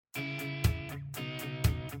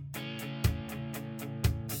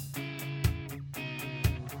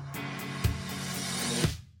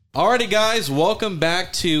Alrighty, guys, welcome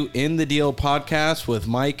back to In the Deal podcast with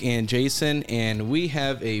Mike and Jason, and we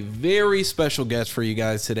have a very special guest for you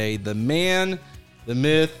guys today. The man, the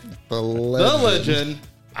myth, the legend,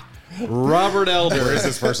 Robert Elder. Where is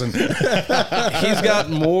this person? He's got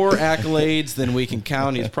more accolades than we can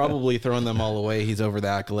count. He's probably thrown them all away. He's over the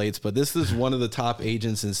accolades, but this is one of the top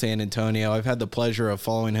agents in San Antonio. I've had the pleasure of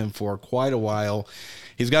following him for quite a while.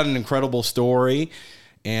 He's got an incredible story.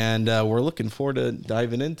 And we're looking forward to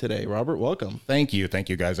diving in today. Robert, welcome. Thank you,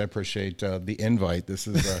 guys. I appreciate the invite. This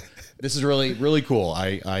is really cool.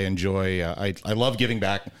 I enjoy. I love giving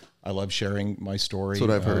back. I love sharing my story. That's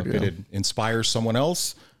what I've heard. If it inspires someone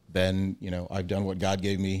else, then I've done what God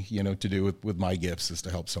gave me to do with my gifts, is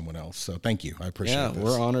to help someone else. So thank you. I appreciate this.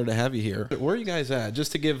 We're honored to have you here. Where are you guys at?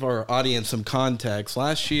 Just to give our audience some context.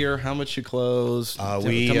 Last year, how much you closed? Tell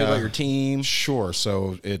me about your team. Sure.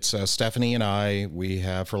 So it's Stephanie and I.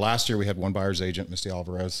 For last year, we had one buyer's agent, Misty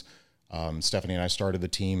Alvarez. Stephanie and I started the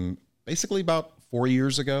team basically about 4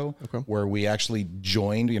 years ago, where we actually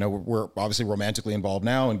joined. We're obviously romantically involved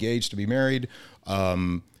now, engaged to be married.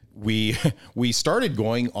 We started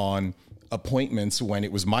going on appointments when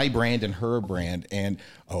it was my brand and her brand, and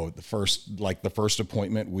the first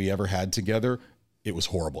appointment we ever had together, it was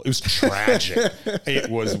horrible. It was tragic.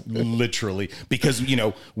 It was literally because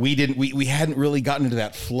we hadn't really gotten into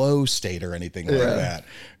that flow state or anything like that.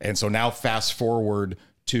 And so now fast forward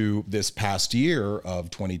to this past year of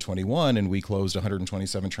 2021, and we closed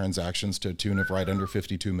 127 transactions to a tune of right under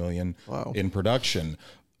 $52 million in production.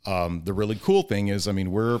 The really cool thing is,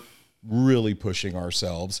 we're really pushing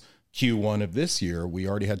ourselves. Q1 of this year, we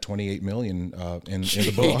already had 28 million in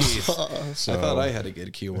the books. So, I thought I had a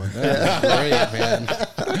good Q1. That's great,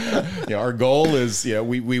 man. Our goal is,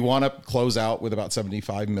 we want to close out with about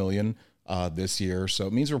 75 million this year. So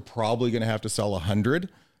it means we're probably going to have to sell 100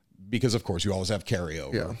 because, of course, you always have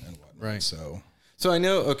carryover and whatnot. Right. So I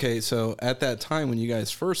know, so at that time when you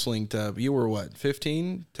guys first linked up, you were what,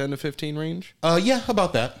 10 to 15 range? Yeah,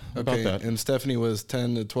 about that. And Stephanie was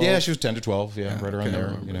 10 to 12? Yeah, she was 10 to 12. Yeah, right around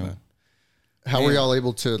there. How were y'all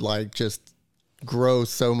able to just grow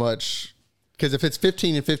so much? Because if it's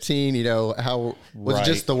 15 and 15, how was it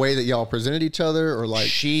just the way that y'all presented each other, or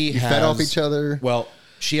you fed off each other? Well,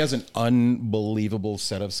 she has an unbelievable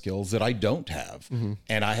set of skills that I don't have.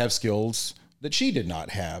 And I have skills that she did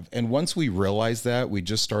not have. And once we realized that, we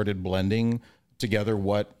just started blending together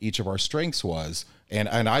what each of our strengths was. And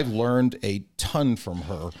I've learned a ton from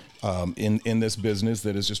her in this business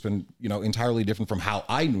that has just been, entirely different from how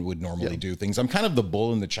I would normally do things. I'm kind of the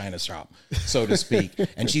bull in the china shop, so to speak.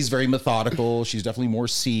 And she's very methodical. She's definitely more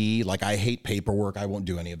C. I hate paperwork. I won't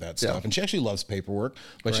do any of that stuff. And she actually loves paperwork,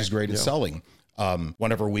 but she's great at selling.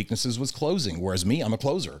 One of her weaknesses was closing, whereas me, I'm a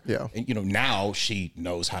closer. Yeah. And, now she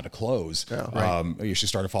knows how to close. Yeah, she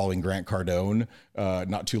started following Grant Cardone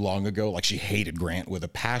not too long ago. She hated Grant with a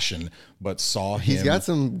passion, but saw him. He's got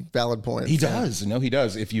some valid points. He does. No, he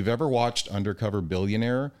does. If you've ever watched Undercover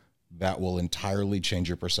Billionaire, that will entirely change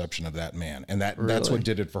your perception of that man. And that's what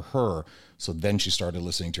did it for her. So then she started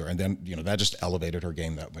listening to her. And then, that just elevated her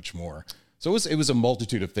game that much more. So it was a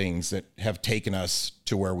multitude of things that have taken us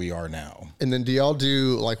to where we are now. And then do y'all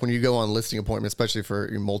do, when you go on listing appointments, especially for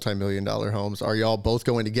multi-million-dollar homes, are y'all both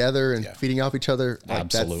going together and feeding off each other?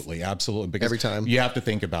 Absolutely. Because every time. You have to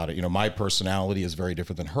think about it. My personality is very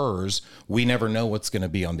different than hers. We never know what's going to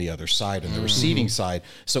be on the other side and the receiving side.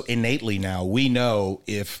 So innately now we know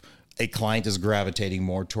if a client is gravitating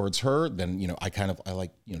more towards her, then I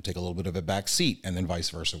like take a little bit of a back seat, and then vice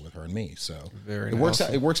versa with her and me. So it works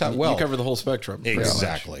out well. You cover the whole spectrum.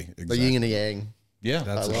 Exactly. The yin and the yang. Yeah,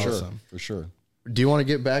 that's awesome. For sure. Do you want to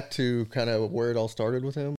get back to kind of where it all started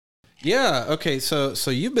with him? Yeah. Okay. So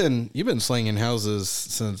you've been slinging houses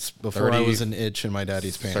since before I was an itch in my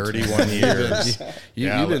daddy's pants. 31 years.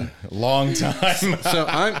 You've been a long time. So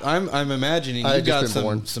I'm imagining you've got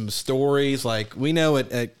some stories. We know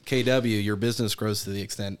at KW your business grows to the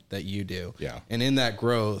extent that you do. Yeah. And in that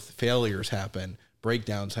growth, failures happen,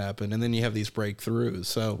 breakdowns happen, and then you have these breakthroughs.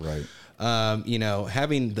 So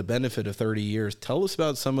having the benefit of 30 years, tell us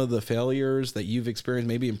about some of the failures that you've experienced,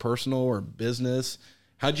 maybe in personal or business.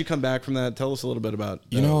 How'd you come back from that? Tell us a little bit about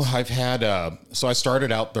those. I've had, so I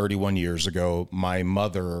started out 31 years ago. My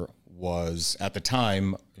mother was, at the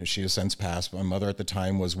time, she has since passed, my mother at the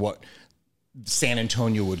time was what San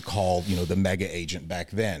Antonio would call, the mega agent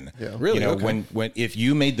back then. Yeah. Really? Okay. When if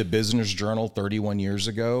you made the Business Journal 31 years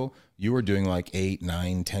ago, you were doing 8,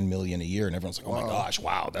 9, 10 million a year, and everyone's like, "Oh my gosh,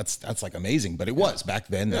 wow, that's like amazing." But it was back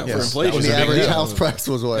then. For inflation, the average house price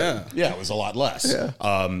was what? Yeah, it was a lot less.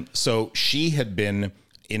 Yeah. So she had been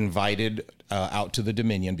invited out to the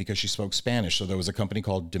Dominion because she spoke Spanish. So there was a company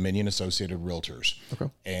called Dominion Associated Realtors.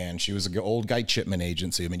 Okay. And she was an old Guy Chipman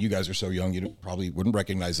agency. I mean, you guys are so young, you probably wouldn't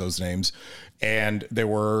recognize those names. And there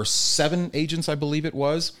were 7 agents, I believe it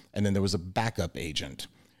was. And then there was a backup agent.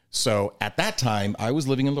 So at that time, I was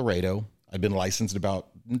living in Laredo. I'd been licensed about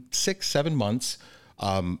 6-7 months.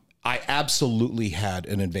 I absolutely had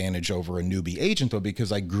an advantage over a newbie agent, though,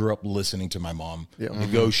 because I grew up listening to my mom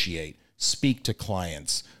negotiate, speak to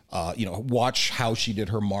clients, watch how she did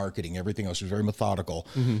her marketing, everything else. She was very methodical.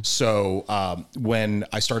 So when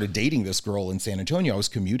I started dating this girl in San Antonio, I was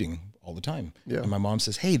commuting all the time. And my mom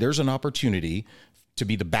says, hey, there's an opportunity to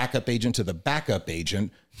be the backup agent to the backup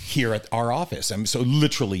agent here at our office. And so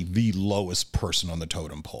literally the lowest person on the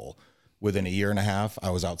totem pole. Within a year and a half,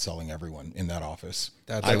 I was outselling everyone in that office.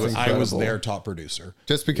 I was their top producer.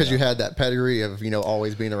 Just because you had that pedigree of,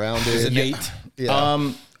 always being around it. Innate. Yeah.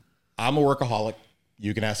 I'm a workaholic.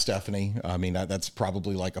 You can ask Stephanie. I mean, that's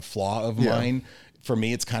probably like a flaw of mine. For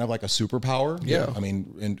me, it's kind of like a superpower. Yeah. I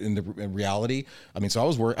mean, in reality, I mean, so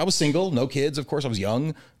I was single, no kids. Of course, I was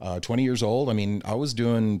young, 20 years old. I mean, I was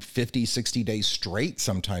doing 50, 60 days straight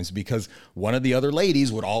sometimes because one of the other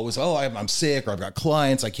ladies would always, I'm sick or I've got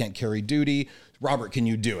clients. I can't carry duty. Robert, can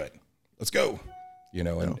you do it? Let's go.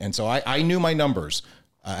 And so I knew my numbers.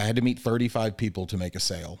 I had to meet 35 people to make a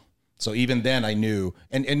sale. So even then I knew,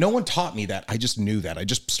 and no one taught me that. I just knew that. I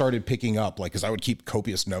just started picking up, because I would keep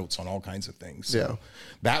copious notes on all kinds of things. So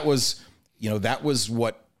that was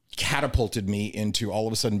what catapulted me into all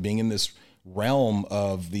of a sudden being in this realm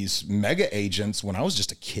of these mega agents when I was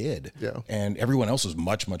just a kid. Yeah. And everyone else was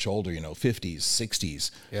much, much older, 50s, 60s.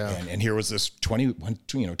 Yeah. And here was this 21,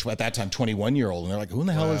 at that time, 21-year-old. And they're like, who in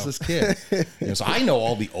the hell is this kid? So I know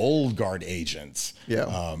all the old guard agents.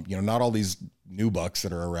 Yeah. Not all these new bucks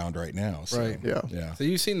that are around right now. So, right. Yeah. So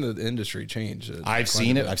you've seen the industry change. I've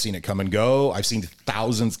seen it. I've seen it come and go. I've seen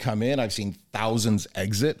thousands come in. I've seen thousands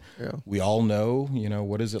exit. Yeah. We all know,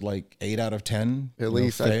 what is it, like 8 out of 10 at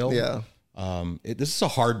least fail? Yeah. This is a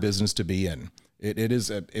hard business to be in. It is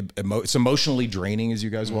it's emotionally draining, as you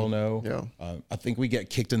guys well know. Yeah. I think we get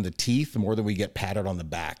kicked in the teeth more than we get patted on the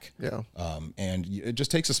back. Yeah. And it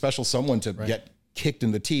just takes a special someone to get kicked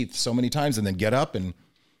in the teeth so many times and then get up and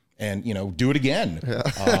do it again. Yeah.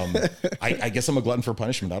 I guess I'm a glutton for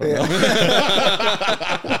punishment. I don't know.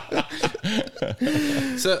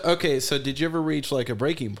 So did you ever reach like a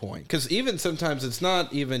breaking point? Because even sometimes it's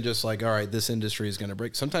not even just like, all right, this industry is going to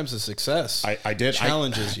break. Sometimes the success I did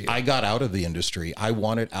challenges you. I got out of the industry. I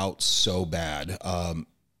wanted out so bad.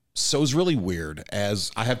 So it was really weird,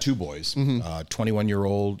 as I have 2 boys,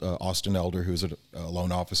 21-year-old Austin Elder, who's a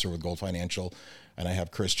loan officer with Gold Financial, and I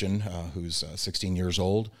have Christian, who's 16 years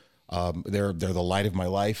old. They're the light of my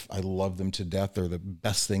life. I love them to death. They're the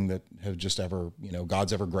best thing that have just ever,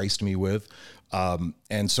 God's ever graced me with.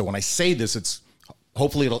 And so when I say this, it's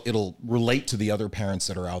hopefully it'll relate to the other parents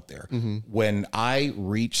that are out there. When I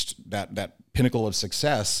reached that pinnacle of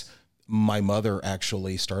success, my mother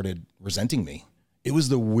actually started resenting me. It was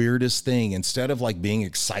the weirdest thing. Instead of like being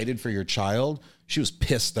excited for your child, she was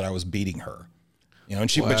pissed that I was beating her.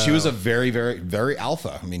 But she was a very, very, very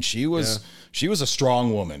alpha. I mean, she was a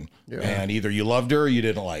strong woman, and either you loved her or you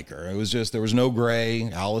didn't like her. It was just, there was no gray.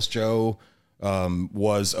 Alice Jo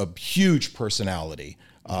was a huge personality.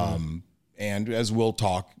 And as we'll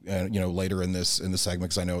talk, later in the segment,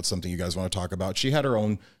 because I know it's something you guys want to talk about, she had her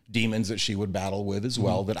own demons that she would battle with as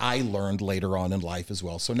well, that I learned later on in life as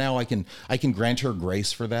well. So now I can grant her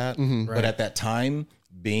grace for that. But at that time,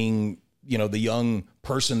 being, the young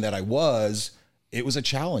person that I was, it was a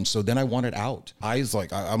challenge. So then I wanted out.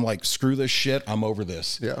 I'm like, screw this shit. I'm over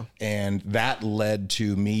this. Yeah. And that led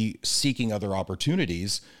to me seeking other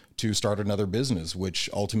opportunities to start another business, which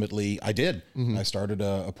ultimately I did. I started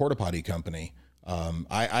a porta potty company.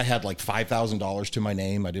 I had like $5,000 to my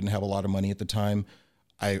name. I didn't have a lot of money at the time.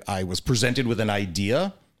 I was presented with an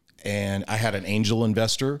idea, and I had an angel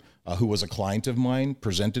investor who was a client of mine,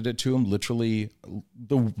 presented it to him literally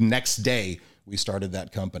the next day. We started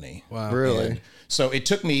that company. Wow. Really? And so it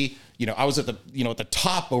took me, I was at the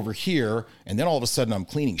top over here, and then all of a sudden I'm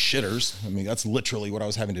cleaning shitters. I mean, that's literally what I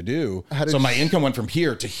was having to do. So my income went from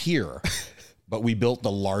here to here. But we built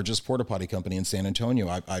the largest porta potty company in San Antonio.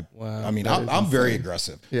 I'm very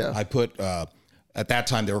aggressive. Yeah. I put, at that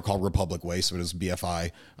time they were called Republic Waste, but it was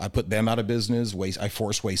BFI. I put them out of business. I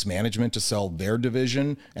forced Waste Management to sell their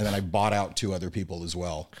division, and then I bought out 2 other people as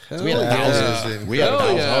well. So we had thousands. We had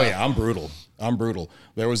thousands. Oh yeah, I'm brutal.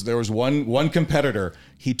 There was one competitor.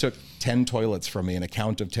 He took 10 toilets from me, an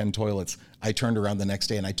account of 10 toilets. I turned around the next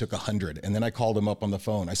day and I took 100, and then I called him up on the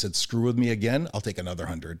phone. I said, "Screw with me again, I'll take another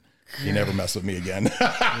 100." You never mess with me again.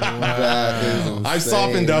 That is insane. I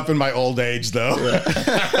softened up in my old age, though. That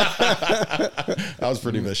was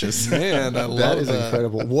pretty vicious. Man, I love That is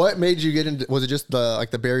incredible. What made you get into? Was it just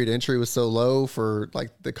the barrier to entry was so low for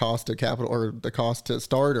like the cost of capital or the cost to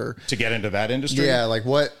start, or To get into that industry? yeah, like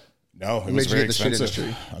what? No, it made was you very get the shit expensive.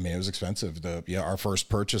 industry? I mean, it was expensive. Our first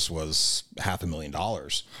purchase was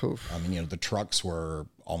 $500,000. I mean, the trucks were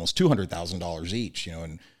almost $200,000 each,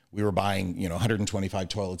 and we were buying, 125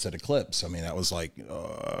 toilets at Eclipse. I mean, that was like,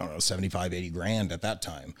 I don't know, 75, 80 grand at that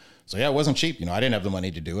time. So yeah, it wasn't cheap. I didn't have the money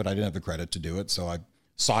to do it. I didn't have the credit to do it. So I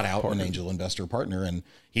sought out an angel investor partner, and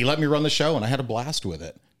he let me run the show, and I had a blast with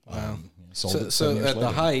it. Wow. Sold it 7 years at the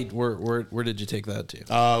later. height, where did you take that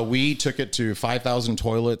to? We took it to 5,000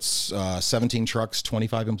 toilets, 17 trucks,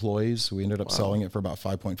 25 employees. We ended up selling it for about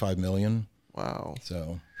 $5.5 million. Wow.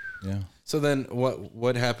 So, yeah. So then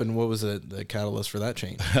what happened? What was the catalyst for that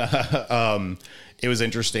change? It was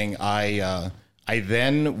interesting. I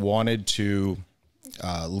then wanted to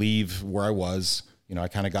leave where I was. I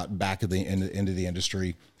kind of got back into the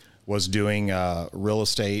industry, was doing real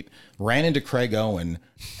estate, ran into Craig Owen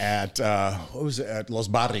at Los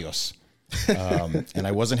Barrios. And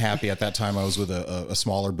I wasn't happy at that time. I was with a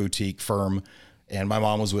smaller boutique firm, and my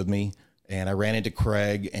mom was with me. And I ran into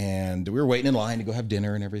Craig, and we were waiting in line to go have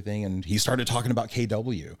dinner and everything. And he started talking about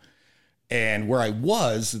KW. And where I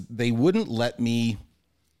was, they wouldn't let me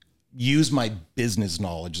use my business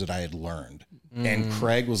knowledge that I had learned. And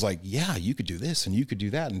Craig was like, yeah, you could do this and you could do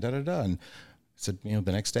that and da-da-da. And I said,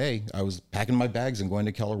 the next day I was packing my bags and going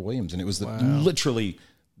to Keller Williams. And it was literally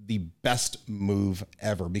the best move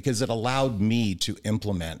ever, because it allowed me to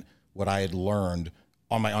implement what I had learned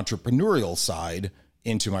on my entrepreneurial side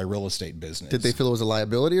into my real estate business. Did they feel it was a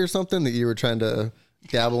liability or something that you were trying to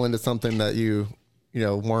dabble into something that you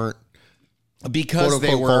weren't because quote, they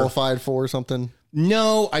unquote, were qualified for or something?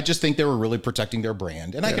 No, I just think they were really protecting their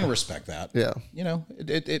brand, and I can respect that. Yeah.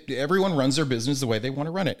 Everyone runs their business the way they want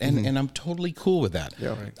to run it, and I'm totally cool with that.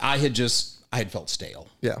 Yeah. Right. I had felt stale.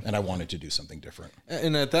 Yeah. And I wanted to do something different.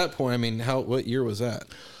 And at that point, I mean, what year was that?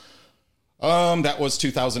 That was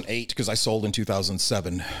 2008, because I sold in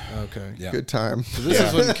 2007. Okay. Yeah. Good time. So this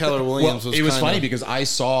is when Keller Williams was. It was funny because I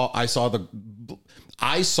saw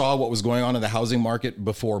what was going on in the housing market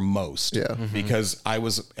before most. Yeah. Because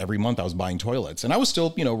every month I was buying toilets, and I was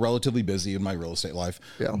still, relatively busy in my real estate life.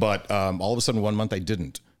 Yeah. But all of a sudden one month I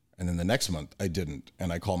didn't. And then the next month I didn't.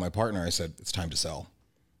 And I called my partner. I said, it's time to sell.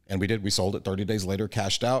 And we did. We sold it 30 days later,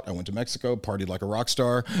 cashed out. I went to Mexico, partied like a rock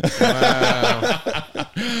star. Wow.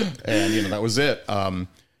 And, that was it.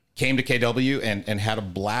 Came to KW and had a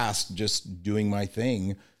blast just doing my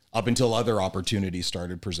thing up until other opportunities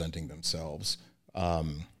started presenting themselves.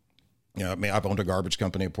 I've owned a garbage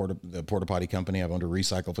company, the porta potty company. I've owned a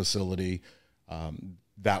recycle facility.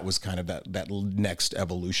 That was kind of that next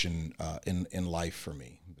evolution in life for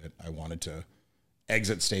me, that I wanted to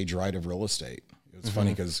exit stage right of real estate. It was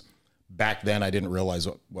funny because back then I didn't realize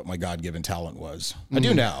what my God-given talent was. I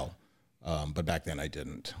do now, but back then I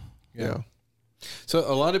didn't. Yeah. So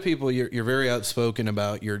a lot of people, you're very outspoken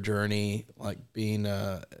about your journey, like being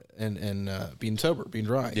being sober, being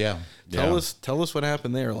dry. Yeah. Tell us what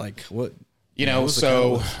happened there. Like what?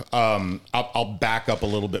 I'll back up a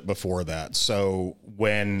little bit before that. So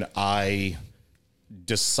when I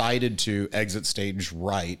decided to exit stage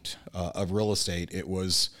right of real estate, it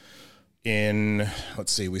was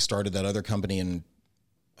we started that other company in,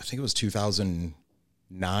 I think it was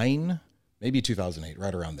 2009, maybe 2008,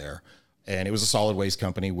 right around there. And it was a solid waste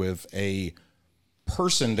company with a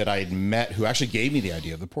person that I had met who actually gave me the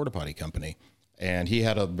idea of the porta potty company. And he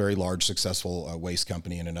had a very large, successful waste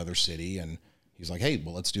company in another city. And he's like, hey,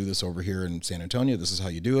 well, let's do this over here in San Antonio. This is how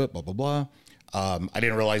you do it, blah, blah, blah. I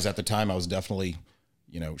didn't realize at the time I was definitely,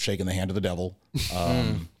 shaking the hand of the devil.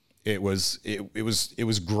 It was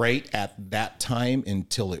great at that time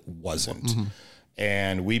until it wasn't. Mm-hmm.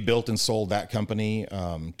 And we built and sold that company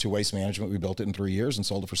to Waste Management. We built it in 3 years and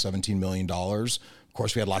sold it for $17 million. Of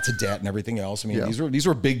course, we had lots of debt and everything else. I mean, these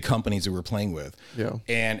were big companies that we were playing with. Yeah.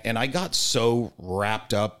 And I got so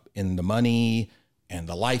wrapped up in the money and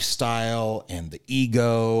the lifestyle and the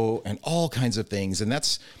ego and all kinds of things. And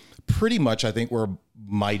that's pretty much, I think, where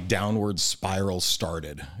my downward spiral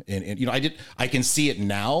started. And I can see it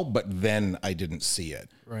now, but then I didn't see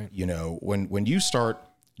it. Right. When you start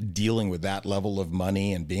dealing with that level of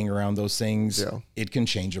money and being around those things, it can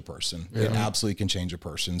change a person. Yeah. It absolutely can change a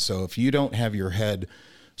person. So if you don't have your head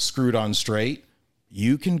screwed on straight,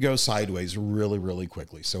 you can go sideways really, really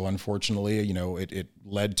quickly. So unfortunately, it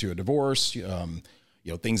led to a divorce,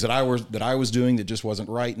 things that I was doing that just wasn't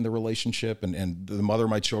right in the relationship. And the mother of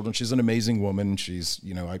my children, she's an amazing woman. She's,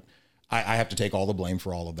 I have to take all the blame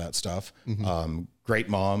for all of that stuff. Great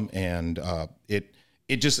mom. And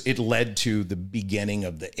it led to the beginning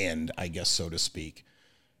of the end, I guess, so to speak,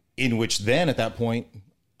 in which then at that point,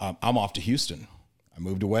 I'm off to Houston. I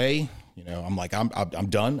moved away. I'm like, I'm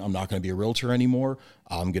done. I'm not going to be a realtor anymore.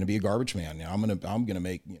 I'm going to be a garbage man. Now I'm going to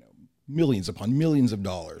make, millions upon millions of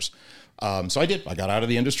dollars. So I did. I got out of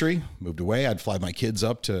the industry, moved away. I'd fly my kids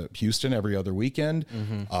up to Houston every other weekend.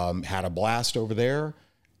 Had a blast over there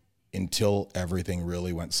until everything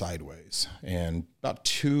really went sideways. And about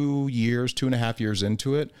 2.5 years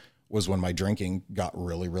into it was when my drinking got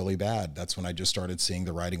really, really bad. That's when I just started seeing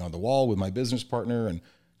the writing on the wall with my business partner and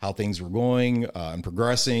how things were going and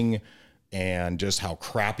progressing, and just how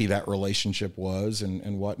crappy that relationship was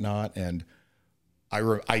and whatnot. And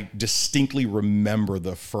I distinctly remember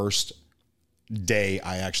the first day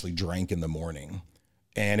I actually drank in the morning.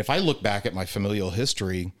 And if I look back at my familial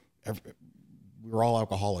history, we were all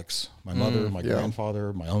alcoholics. My mother, my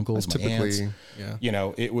grandfather, my uncles, my aunts.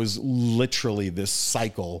 It was literally this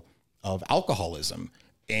cycle of alcoholism.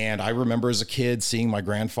 And I remember as a kid seeing my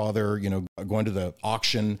grandfather, going to the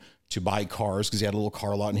auction to buy cars because he had a little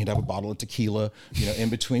car lot and he'd have a bottle of tequila, in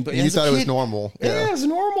between. But you thought it was normal. Yeah, it was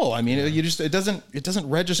normal. I mean, it doesn't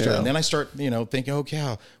register. Yeah. And then I start, thinking,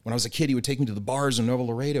 okay, when I was a kid, he would take me to the bars in Nuevo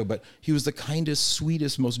Laredo, but he was the kindest,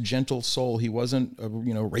 sweetest, most gentle soul. He wasn't a,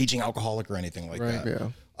 raging alcoholic or anything like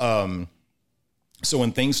that. Yeah. So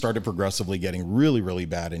when things started progressively getting really, really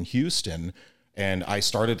bad in Houston, and I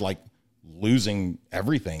started losing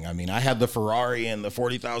everything. I mean, I had the Ferrari and the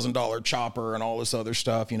 $40,000 chopper and all this other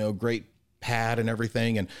stuff, great pad and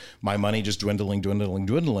everything. And my money just dwindling.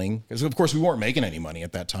 Because of course we weren't making any money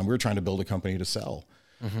at that time. We were trying to build a company to sell.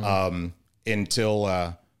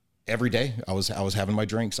 Until every day I was having my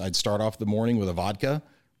drinks. I'd start off the morning with a vodka,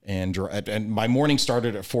 and my morning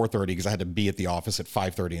started at 4:30 because I had to be at the office at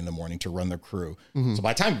 5:30 in the morning to run the crew. So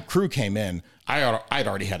by the time crew came in, I'd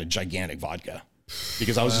already had a gigantic vodka.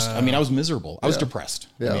 Because I was I was miserable. I was depressed.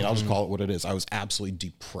 Yeah. I'll just call it what it is. I was absolutely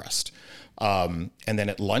depressed. And then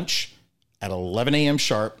at lunch at 11 a.m.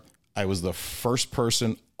 sharp, I was the first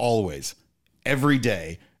person always, every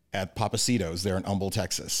day at Papacitos there in Humble,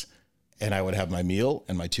 Texas. And I would have my meal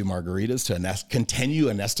and my 2 margaritas to continue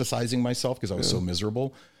anesthetizing myself because I was so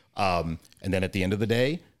miserable. And then at the end of the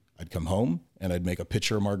day, I'd come home and I'd make a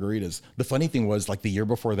pitcher of margaritas. The funny thing was, the year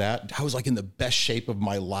before that, I was in the best shape of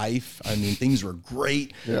my life. I mean, things were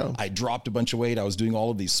great. Yeah. I dropped a bunch of weight. I was doing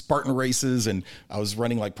all of these Spartan races, and I was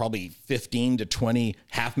running probably 15 to 20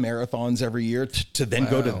 half marathons every year to then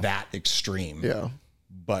go to that extreme. Yeah.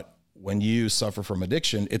 But when you suffer from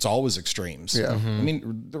addiction, it's always extremes. Yeah.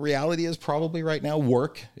 The reality is probably right now,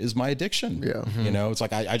 work is my addiction. Yeah. It's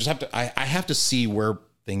I just have to, I have to see where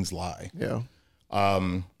things lie. Yeah.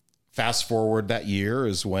 Fast forward that year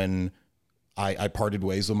is when I parted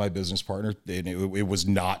ways with my business partner. It was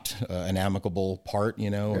not an amicable part, It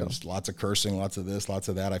was lots of cursing, lots of this, lots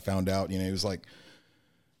of that. I found out, it was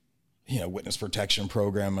witness protection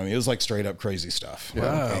program. It was straight up crazy stuff.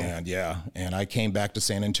 Wow. And I came back to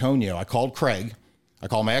San Antonio. I called Craig. I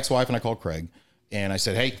called my ex-wife and I called Craig. And I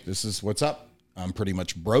said, hey, this is what's up. I'm pretty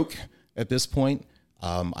much broke at this point.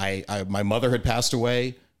 My mother had passed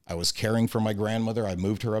away. I was caring for my grandmother. I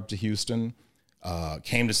moved her up to Houston,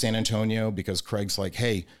 came to San Antonio because Craig's like,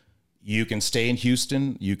 hey, you can stay in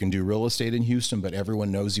Houston. You can do real estate in Houston, but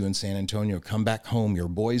everyone knows you in San Antonio. Come back home. Your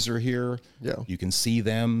boys are here. Yeah. You can see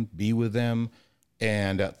them, be with them.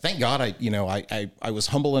 And thank God I was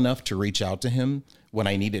humble enough to reach out to him when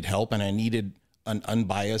I needed help, and I needed an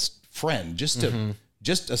unbiased friend, just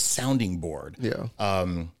a sounding board. Yeah.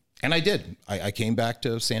 And I did. I came back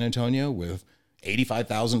to San Antonio with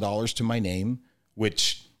 $85,000 to my name,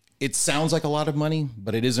 which it sounds like a lot of money,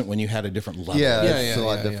 but it isn't when you had a different level. It's a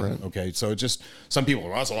lot different. Okay, so it's just some people,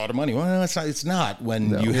 that's a lot of money. Well, it's not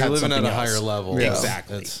when you had something living at a else. higher level. Yeah.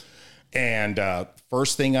 Exactly. And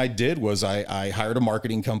first thing I did was I hired a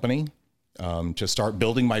marketing company to start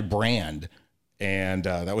building my brand, and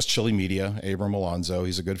that was Chili Media. Abram Alonzo,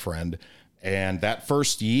 he's a good friend. And that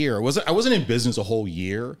first year, I wasn't in business a whole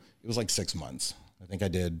year. It was 6 months. I think I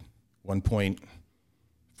did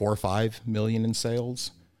 1.45 million in sales.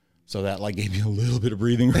 So that gave me a little bit of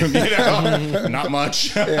breathing room, not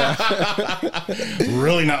much, really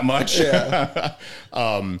not much. Yeah.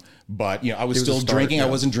 But I was still drinking. Yeah. I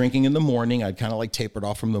wasn't drinking in the morning. I'd kind of tapered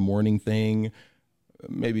off from the morning thing,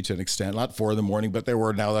 maybe to an extent, not 4 a.m, but there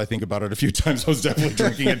were, now that I think about it, a few times I was definitely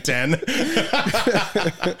drinking at 10.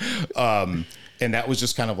 And that was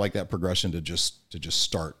just kind of that progression to just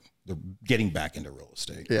start getting back into real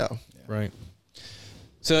estate. Yeah. Right.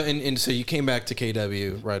 So, and so you came back to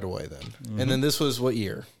KW right away then. Mm-hmm. And then this was what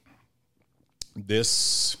year?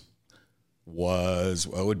 This was,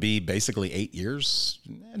 well, it would be basically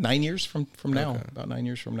 9 years from now, about 9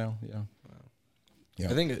 years from now. Yeah. Yeah.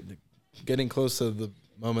 I think getting close to the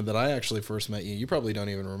moment that I actually first met you, you probably don't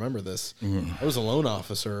even remember this. I was a loan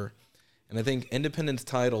officer, and I think Independence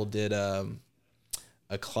Title did a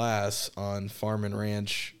class on farm and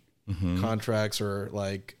ranch contracts, or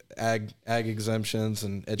like ag exemptions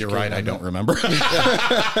and education. You're right. I don't remember.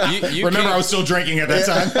 you remember I was still drinking at that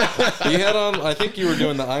time. You had on, I think you were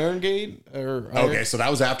doing the Iron Gate Okay. So that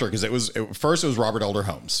was after, because first it was Robert Elder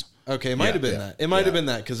Homes. Okay, it might have been that. It might have been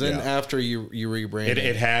that, because then after you rebranded,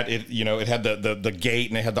 it had the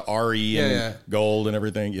gate, and it had the RE and gold and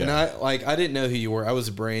everything. Yeah, and I didn't know who you were. I was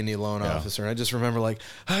a brand new loan officer, and I just remember like,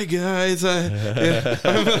 hi guys, I'm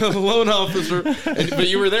a loan officer, but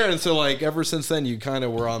you were there, and so like ever since then you kind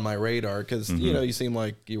of were on my radar, because you seemed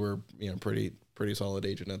like you were pretty solid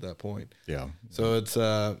agent at that point. Yeah. So it's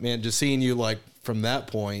man, just seeing you like from that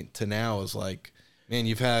point to now is like, man,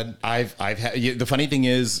 I've had. The funny thing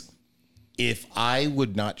is, if I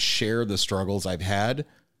would not share the struggles I've had,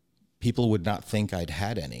 people would not think I'd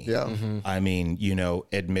had any. Yeah. I mean,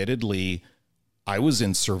 admittedly, I was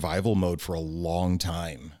in survival mode for a long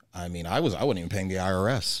time. I mean, I wasn't even paying the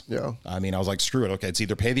IRS. Yeah. I mean, I was like, screw it. Okay, it's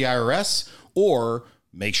either pay the IRS or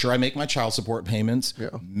make sure I make my child support payments. Yeah.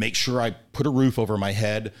 Make sure I put a roof over my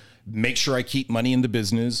head. Make sure I keep money in the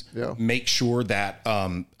business. Yeah. Make sure that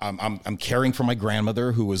I'm caring for my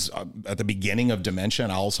grandmother, who was at the beginning of dementia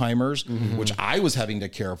and Alzheimer's, which I was having to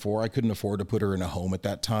care for. I couldn't afford to put her in a home at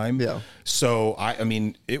that time. Yeah. So I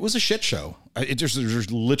mean, it was a shit show.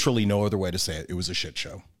 There's literally no other way to say it. It was a shit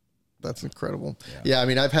show. That's incredible. Yeah. I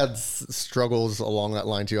mean, I've had struggles along that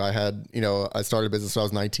line too. I had, I started a business when I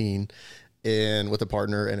was 19 and with a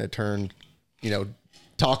partner, and it turned,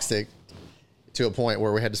 toxic to a point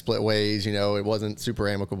where we had to split ways. It wasn't super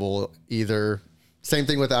amicable either. Same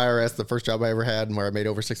thing with the IRS. The first job I ever had, and where I made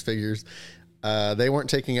over six figures, they weren't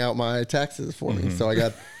taking out my taxes for me. So I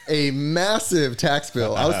got a massive tax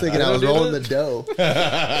bill. I was thinking I was rolling the dough.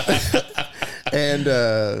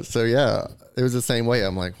 And so, yeah, it was the same way.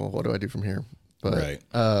 I'm like, well, what do I do from here? But right.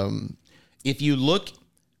 If you look,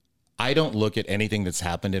 I don't look at anything that's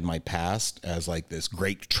happened in my past as like this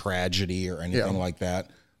great tragedy or anything like that.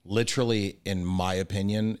 Literally, in my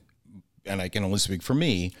opinion, and I can only speak for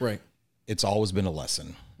me, right? It's always been a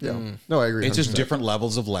lesson. Yeah. No, I agree. 100%. It's just different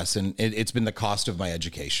levels of lesson. It's been the cost of my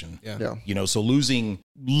education. Yeah. So losing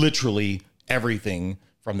literally everything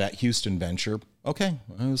from that Houston venture. Okay.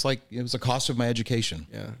 It was a cost of my education.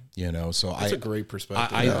 Yeah. So that's a great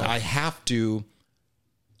perspective.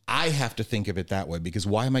 I have to think of it that way, because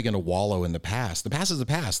why am I going to wallow in the past? The past is the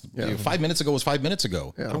past. 5 minutes ago was 5 minutes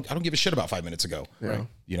ago. I don't give a shit about 5 minutes ago. Right.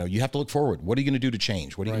 You have to look forward. What are you going to do to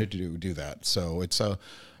change? What are you going to do that? So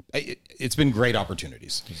it's been great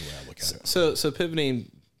opportunities is the way I look at it. So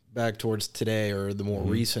pivoting back towards today, or the more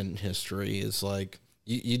recent history, is like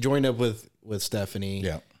you joined up with Stephanie,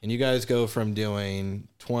 and you guys go from doing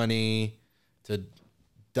 20 to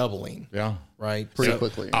doubling. Yeah. Right. Pretty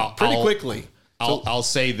quickly. Pretty quickly. I'll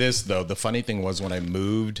say this, though. The funny thing was, when I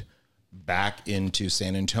moved back into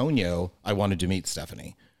San Antonio, I wanted to meet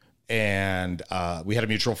Stephanie. And we had a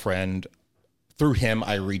mutual friend. Through him,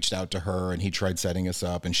 I reached out to her, and he tried setting us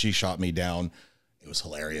up, and she shot me down. It was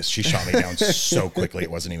hilarious. She shot me down so quickly, it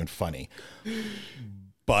wasn't even funny.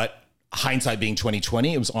 But hindsight being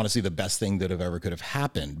 2020, it was honestly the best thing that could have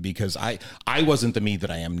happened, because I wasn't the me that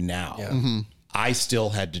I am now. Yeah. I still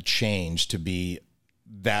had to change to be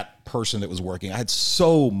that person that was working. I had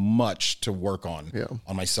so much to work on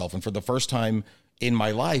myself. And for the first time in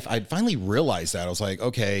my life, I'd finally realized that. I was like,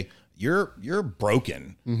 okay, you're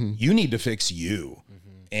broken. You need to fix you.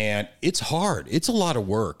 And it's hard. It's a lot of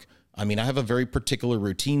work. I mean, I have a very particular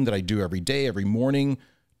routine that I do every day, every morning.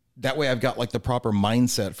 That way I've got like the proper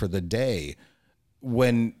mindset for the day.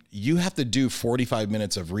 When you have to do 45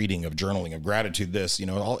 minutes of reading, of journaling, of gratitude, it's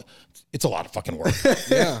a lot of fucking work.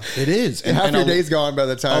 Yeah, it is. And half your day's gone by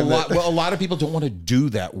the time. A lot of people don't want to do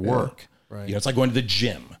that work. Right. It's like going to the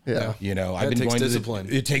gym. Yeah. I've been going discipline.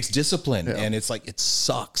 It takes discipline, and it's like, it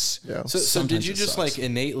sucks. Yeah. So did you just like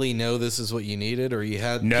innately know this is what you needed, or you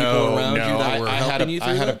had people around you that were helping you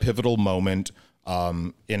through I had that? a pivotal moment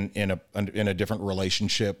in a different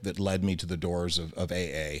relationship that led me to the doors of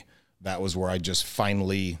AA. That was where I just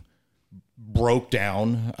finally broke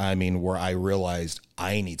down. I mean, where I realized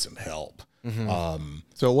I need some help.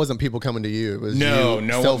 So it wasn't people coming to you. It was no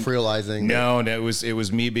self-realizing. No, it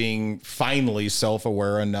was me being finally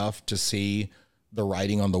self-aware enough to see the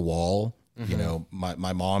writing on the wall.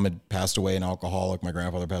 My mom had passed away an alcoholic. My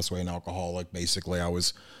grandfather passed away an alcoholic. Basically, I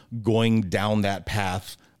was going down that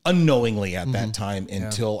path unknowingly at that time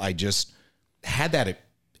until I just had that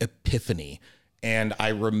epiphany. And I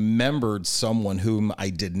remembered someone whom I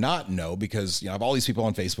did not know because, I have all these people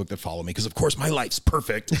on Facebook that follow me because, of course, my life's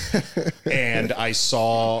perfect. And I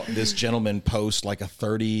saw this gentleman post like a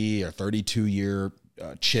 30 or 32 year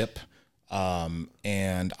chip.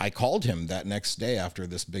 And I called him that next day after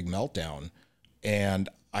this big meltdown. And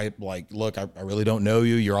I like, look, I really don't know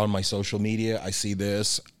you. You're on my social media. I see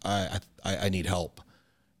this. I need help.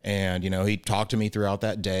 And, he talked to me throughout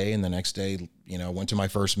that day. And the next day, went to my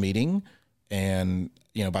first meeting. And,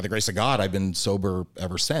 by the grace of God, I've been sober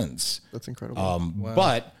ever since. That's incredible. Wow.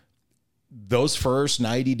 But those first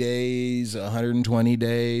 90 days, 120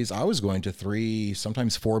 days, I was going to 3,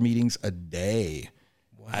 sometimes 4 meetings a day.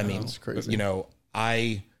 Wow. I mean, that's crazy.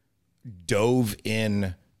 I dove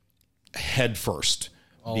in head first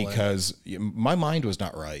because my mind was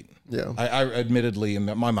not right. Yeah. I admittedly,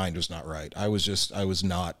 my mind was not right. I was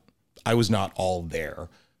not all there.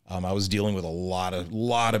 I was dealing with a lot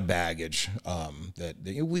of baggage that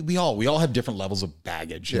we all have different levels of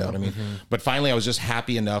baggage. You know what I mean? Mm-hmm. But finally, I was just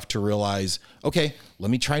happy enough to realize, okay,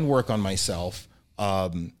 let me try and work on myself.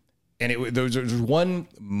 And there was one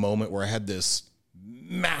moment where I had this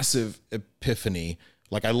massive epiphany.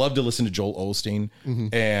 Like I love to listen to Joel Osteen,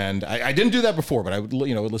 and I didn't do that before, but I would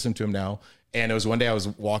listen to him now. And it was one day I was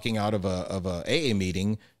walking out of a AA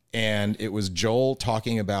meeting. And it was Joel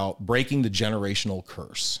talking about breaking the generational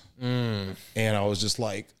curse. And I was just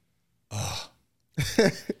like, oh,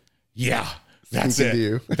 yeah, that's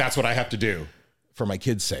it. That's what I have to do for my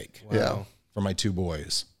kids' sake. Wow. Yeah. For my 2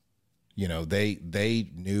 boys. They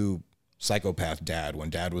knew psychopath dad when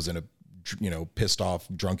dad was in a, pissed off,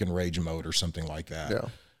 drunken rage mode or something like that. Yeah.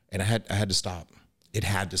 And I had to stop. It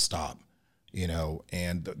had to stop,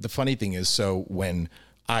 and the funny thing is, so when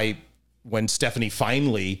Stephanie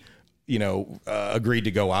finally, agreed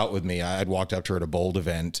to go out with me, I had walked up to her at a Bold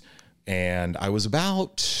event, and I was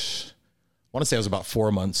about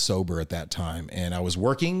 4 months sober at that time. And I was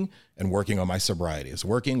working on my sobriety. I was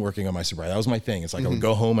working on my sobriety. That was my thing. It's like I would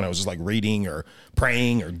go home and I was just like reading or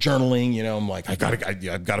praying or journaling, I'm like, I've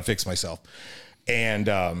got to fix myself.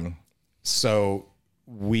 And so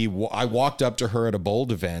I walked up to her at a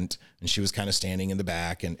Bold event, and she was kind of standing in the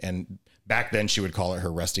back, and back then, she would call it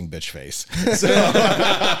her resting bitch face. So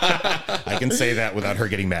I can say that without her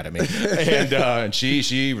getting mad at me. And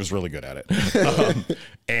she was really good at it.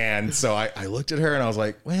 And so I looked at her and I was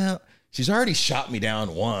like, well, she's already shot me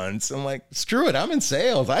down once. I'm like, screw it. I'm in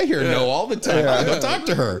sales. I hear no all the time. I'll go talk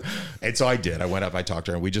to her. And so I did. I went up, I talked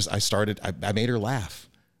to her, and I made her laugh.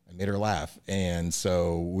 And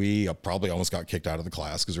so we probably almost got kicked out of the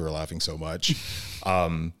class because we were laughing so much.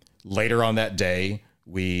 Later on that day,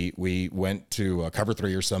 we went to Cover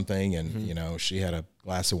 3 or something, and she had a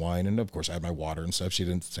glass of wine, and of course I had my water and stuff. She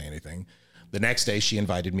didn't say anything. The next day she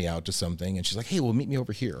invited me out to something, and she's like, hey, well, meet me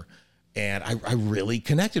over here. And I really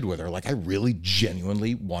connected with her. Like I really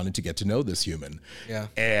genuinely wanted to get to know this human. Yeah.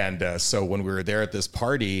 And so when we were there at this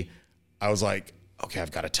party, I was like, okay,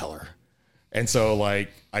 I've got to tell her. And so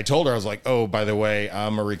like I told her, I was like, oh, by the way,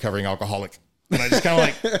 I'm a recovering alcoholic. And I just kind of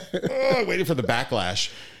like waited for the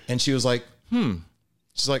backlash. And she was like,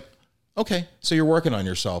 She's like, okay, so you're working on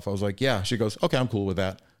yourself. I was like, yeah. She goes, okay, I'm cool with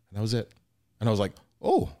that. And that was it. And I was like,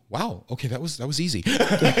 oh, wow. Okay, that was easy.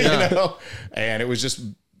 And it was just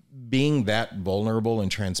being that vulnerable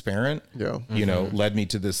and transparent, led me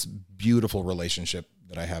to this beautiful relationship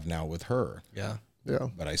that I have now with her. Yeah. Yeah.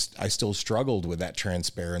 But I still struggled with that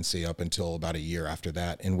transparency up until about a year after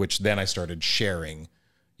that, in which then I started sharing,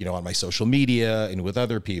 on my social media and with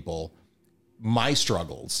other people, my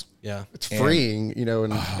struggles. Yeah. It's freeing,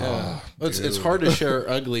 and it's hard to share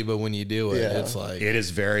ugly, but when you do it, it's like, it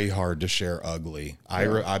is very hard to share ugly.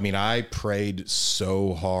 Yeah. I prayed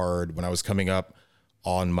so hard when I was coming up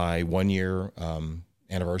on my 1 year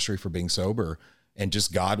anniversary for being sober, and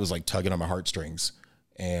just God was like tugging on my heartstrings.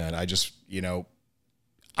 And I just,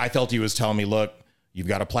 I felt he was telling me, look, you've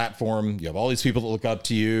got a platform. You have all these people that look up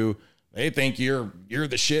to you. They think you're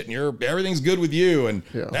the shit and everything's good with you. And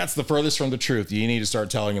that's the furthest from the truth. You need to start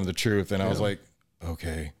telling them the truth. And I was like,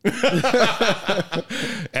 okay. And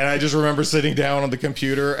I just remember sitting down on the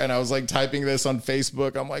computer and I was like typing this on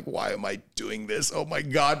Facebook. I'm like, why am I doing this? Oh my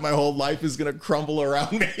God, my whole life is going to crumble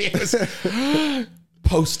around me. It was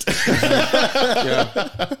post.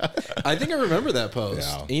 I think I remember that post.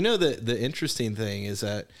 Yeah. The interesting thing is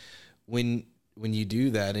that when you do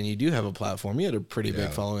that and you do have a platform, you had a pretty big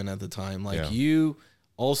following at the time. Like you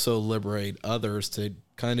also liberate others to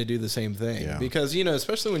kind of do the same thing because,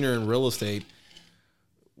 especially when you're in real estate,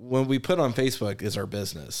 when we put on Facebook is our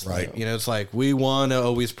business. Right. Like, you know, it's like we want to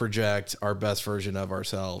always project our best version of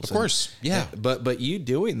ourselves. Of course. Yeah. But you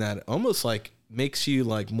doing that almost like makes you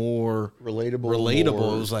like more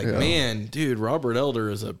Relatable. It was like, man, dude, Robert Elder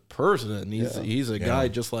is a person, and he's a guy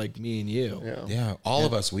just like me and you. Yeah. All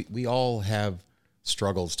of us, we all have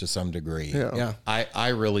struggles to some degree. Yeah. I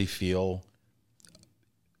really feel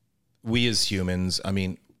we as humans, I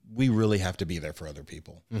mean, we really have to be there for other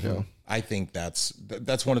people. I think that's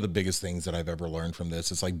one of the biggest things that I've ever learned from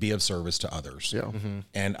this. It's like, be of service to others.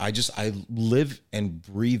 And I live and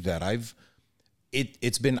breathe that.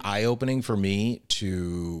 It's been eye-opening for me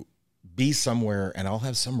to be somewhere and I'll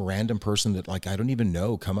have some random person that like I don't even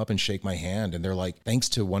know come up and shake my hand, and they're like, thanks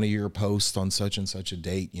to one of your posts on such and such a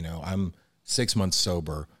date, you know, I'm 6 months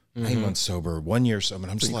sober, 9 months sober, 1 year sober.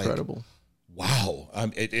 And I'm just incredible. Like, wow.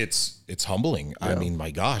 It's humbling. I mean,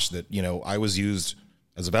 my gosh, that, you know, I was used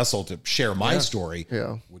as a vessel to share my story,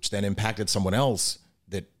 which then impacted someone else.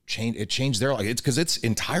 That changed their life. It's because it's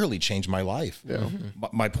entirely changed my life.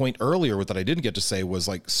 My point earlier that I didn't get to say was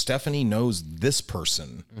like, Stephanie knows this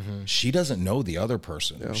person. She doesn't know the other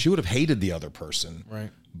person. She would have hated the other person. Right.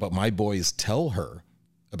 But my boys tell her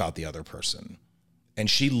about the other person. And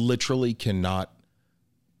she literally cannot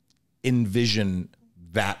envision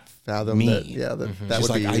that fathom me. That She's would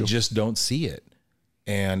like, be I you. just don't see it.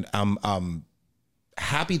 And I'm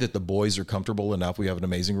happy that the boys are comfortable enough. We have an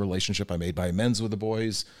amazing relationship. I made by amends with the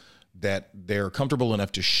boys, that they're comfortable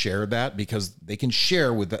enough to share that, because they can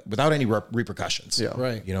share without any repercussions.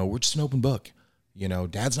 Right. You know, we're just an open book. You know,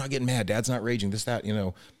 dad's not getting mad. Dad's not raging. This, that, you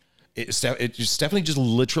know. Stephanie just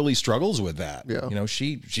literally struggles with that. You know,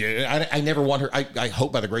 I never want her. I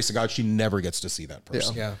hope by the grace of God, she never gets to see that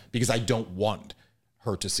person. Because I don't want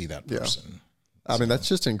her to see that person. I mean, that's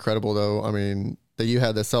just incredible though. I mean, that you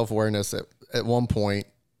had the self-awareness at one point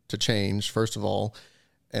to change, first of all.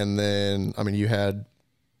 And then, I mean, you had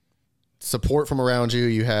support from around you.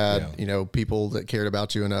 You had, you know, people that cared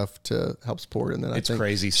about you enough to help support. And then It's I think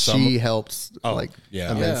crazy. she helped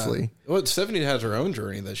immensely. Well, Stephanie has her own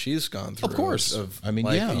journey that she's gone through. Of course. I mean,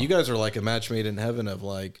 like, you guys are like a match made in heaven of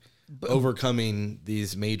like overcoming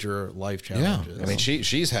these major life challenges. I mean,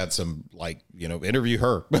 she's had some, like, you know, interview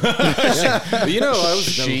her. But, you know,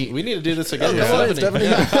 we need to do this again.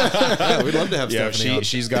 Stephanie. We'd love to have Stephanie on.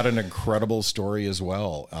 She's got an incredible story as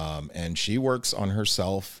well. And she works on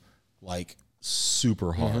herself like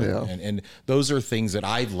super hard. And those are things that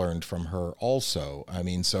I've learned from her also. I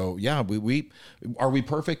mean, so yeah, we are we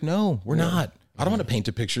perfect? No, we're not. I don't want to paint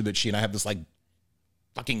a picture that she and I have this like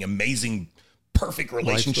fucking amazing perfect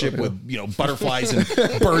relationship with, you know, butterflies and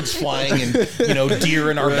birds flying and, you know, deer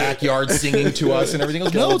in our backyard singing to us and everything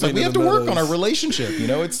else. No, it's like we have to work on our relationship. You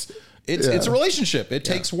know, it's a relationship. It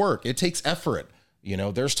takes work. It takes effort. You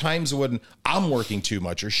know, there's times when I'm working too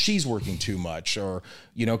much or she's working too much, or,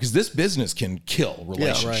 you know, because this business can kill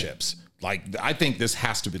relationships. Like, I think this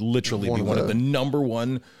has to be literally one of the number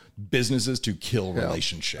one businesses to kill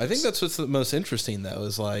relationships. I think that's what's the most interesting though,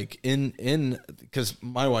 is like in because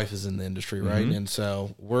my wife is in the industry, right? And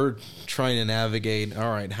so we're trying to navigate,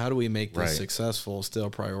 all right, how do we make this successful,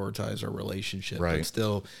 still prioritize our relationship, and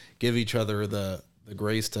still give each other the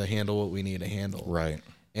grace to handle what we need to handle. Right.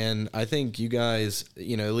 And I think you guys,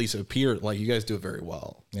 you know, at least appear like you guys do it very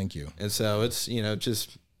well. Thank you. And so it's, you know,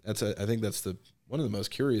 just I think that's one of the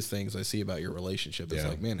most curious things I see about your relationship. It's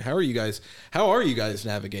like, man, how are you guys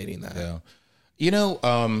navigating that? Yeah. You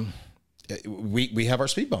know, we have our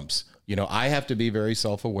speed bumps. You know, I have to be very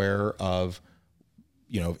self-aware of,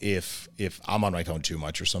 you know, if I'm on my phone too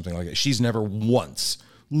much or something like that. She's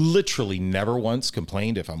literally never once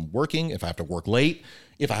complained if I'm working, if I have to work late,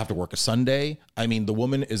 if I have to work a Sunday. I mean, the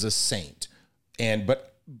woman is a saint.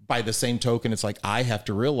 But by the same token, it's like, I have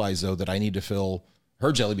to realize though that I need to fill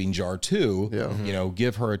her jelly bean jar too. You know,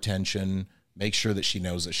 give her attention, make sure that she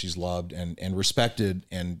knows that she's loved and respected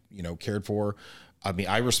and, you know, cared for. I mean,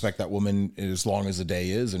 I respect that woman as long as the day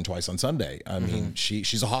is, and twice on Sunday. I mean,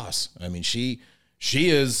 she's a hoss. I mean, she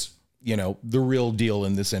is, you know, the real deal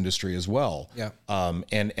in this industry as well.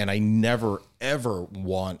 And I never, ever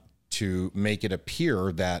want to make it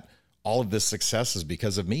appear that all of this success is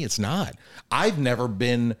because of me. It's not. I've never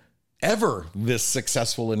been ever this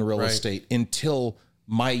successful in real estate until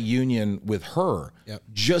my union with her,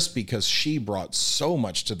 just because she brought so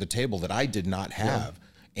much to the table that I did not have.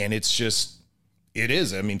 And it's just, it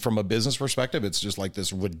is. I mean, from a business perspective, it's just like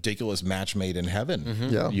this ridiculous match made in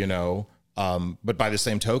heaven, you know? But by the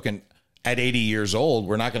same token, at 80 years old,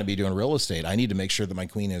 we're not going to be doing real estate. I need to make sure that my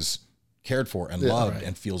queen is cared for and loved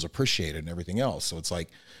and feels appreciated and everything else. So it's like,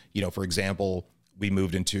 you know, for example, we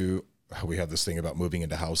moved into we have this thing about moving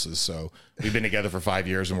into houses. So we've been together for 5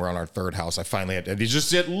 years and we're on our third house. I finally had, and he just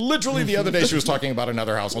said, literally the other day she was talking about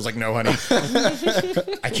another house. I was like, no, honey,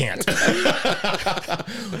 I can't.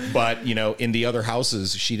 But you know, in the other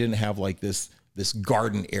houses, she didn't have like this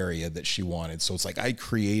garden area that she wanted. So it's like, I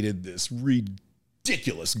created this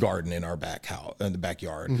ridiculous garden in our in the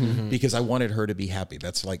backyard because I wanted her to be happy.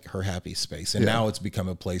 That's like her happy space. And now it's become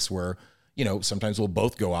a place where, you know, sometimes we'll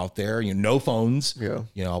both go out there, you know, no phones. Yeah.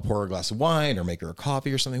 You know, I'll pour her a glass of wine or make her a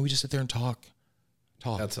coffee or something. We just sit there and talk.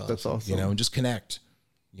 That's awesome. You know, and just connect.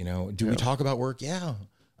 You know, do we talk about work? Yeah.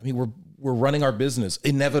 I mean, we're running our business.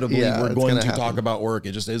 Inevitably, we're going to talk about work.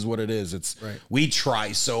 It just is what it is. We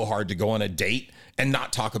try so hard to go on a date and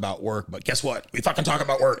not talk about work, but guess what? We fucking talk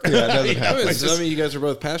about work. Yeah, it doesn't happen. I mean, you guys are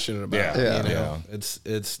both passionate about it. You know?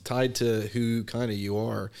 It's tied to who kind of you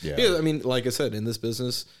are. Yeah. I mean, like I said, in this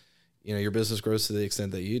business, you know, your business grows to the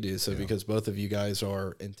extent that you do. So because both of you guys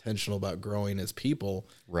are intentional about growing as people,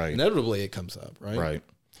 inevitably it comes up, right? Right.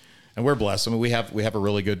 And we're blessed. I mean, we have a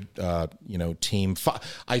really good, you know, team.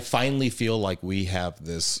 I finally feel like we have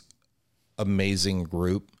this amazing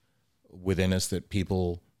group within us that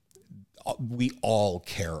we all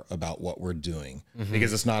care about what we're doing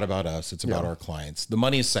because it's not about us. It's about our clients. The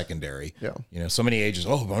money is secondary. Yeah. You know, so many agents,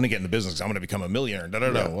 I want to get in the business. I'm going to become a millionaire.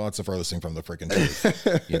 Well, that's the furthest thing from the freaking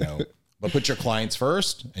truth, you know, but put your clients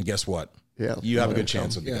first and guess what? Yeah. You have a good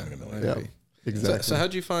chance of becoming a millionaire. Yeah. Exactly. So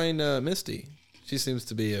how'd you find Misty? She seems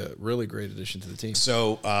to be a really great addition to the team.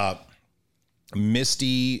 So,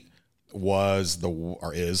 Misty is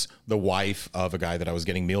the wife of a guy that I was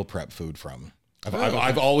getting meal prep food from.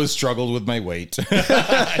 I've always struggled with my weight.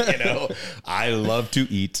 You know, I love to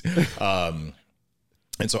eat. And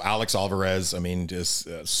so Alex Alvarez, I mean, just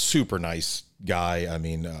a super nice guy. I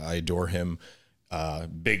mean, I adore him.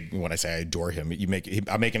 Big, when I say I adore him,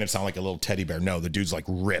 I'm making it sound like a little teddy bear. No, the dude's like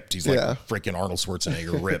ripped. He's like freaking Arnold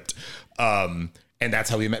Schwarzenegger ripped. And that's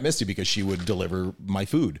how we met Misty, because she would deliver my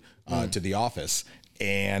food to the office.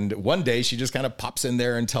 And one day she just kind of pops in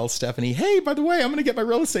there and tells Stephanie, hey, by the way, I'm going to get my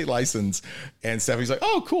real estate license. And Stephanie's like,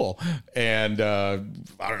 oh, cool. And I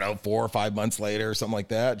don't know, 4 or 5 months later or something like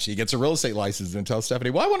that, she gets a real estate license and tells Stephanie,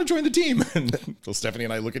 well, I want to join the team. And so Stephanie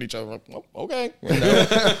and I look at each other like, oh, okay. You know,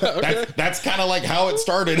 that's kind of like how it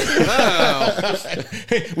started. Wow.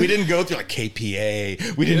 We didn't go through like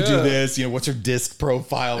KPA. We didn't do this. You know, what's her disc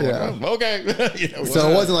profile? Like, oh, okay. You know, so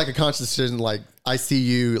it wasn't like a conscious decision, like, I see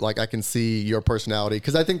you, like I can see your personality,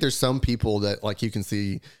 because I think there's some people that like you can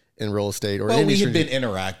see in real estate or we had been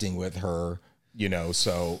interacting with her, you know,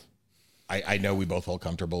 so I know we both felt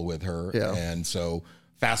comfortable with her. Yeah. And so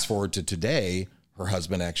fast forward to today, her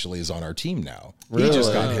husband actually is on our team now. Really? He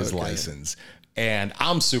just got his license. And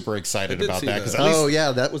I'm super excited about that because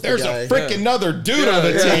that was there's a freaking another dude on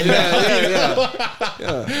the team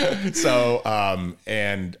now. So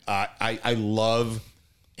and I love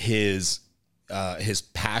his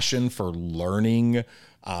passion for learning,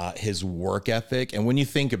 his work ethic. And when you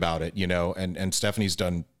think about it, you know, and Stephanie's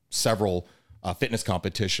done several fitness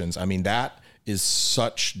competitions. I mean, that is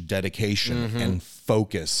such dedication and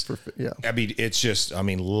focus. I mean, it's just,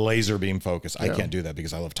 laser beam focus. I can't do that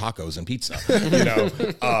because I love tacos and pizza, you know?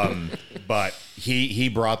 But he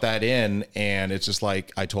brought that in, and it's just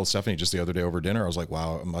like, I told Stephanie just the other day over dinner, I was like,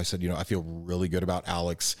 wow. I said, you know, I feel really good about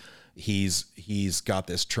Alex. He's got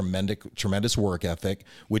this tremendous work ethic,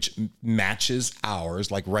 which matches ours.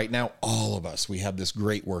 Like right now, all of us, we have this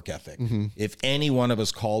great work ethic. If any one of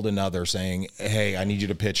us called another saying, hey, I need you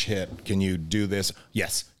to pitch hit, can you do this?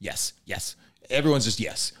 Yes. Everyone's just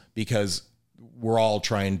yes, because we're all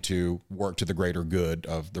trying to work to the greater good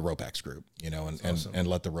of the Ropax group, you know, and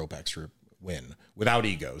let the Ropax group win without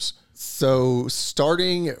egos. So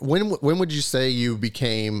starting, when would you say you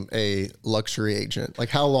became a luxury agent? Like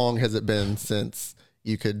how long has it been since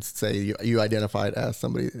you could say you identified as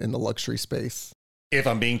somebody in the luxury space? If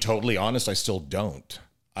I'm being totally honest, I still don't.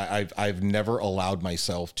 I've never allowed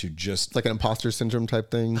myself to just... Like an imposter syndrome type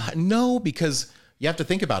thing? No, because you have to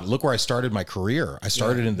think about it. Look where I started my career. I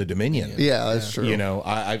started in the Dominion. Yeah, that's true. You know,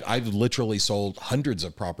 I've literally sold hundreds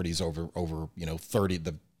of properties over you know,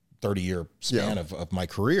 30-year span of my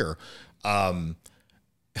career.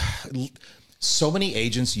 So many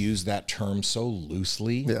agents use that term so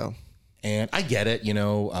loosely. Yeah. And I get it, you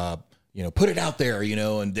know, put it out there, you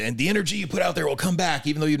know, and the energy you put out there will come back,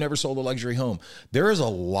 even though you've never sold a luxury home. There is a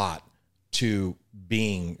lot to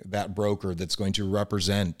being that broker that's going to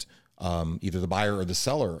represent either the buyer or the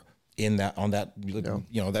seller you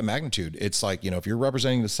know, that magnitude. It's like, you know, if you're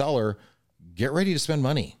representing the seller, get ready to spend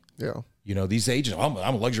money. Yeah. you know, these agents, I'm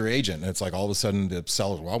a luxury agent. And it's like all of a sudden the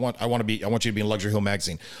sellers, well, I want you to be in Luxury Hill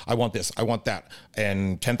magazine. I want this, I want that.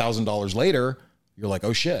 And $10,000 later, you're like,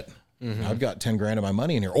 oh shit, I've got 10 grand of my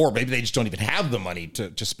money in here. Or maybe they just don't even have the money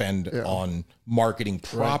to spend on marketing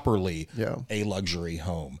properly a luxury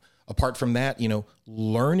home. Apart from that, you know,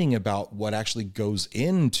 learning about what actually goes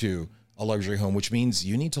into a luxury home, which means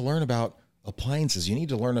you need to learn about appliances. You need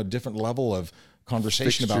to learn a different level of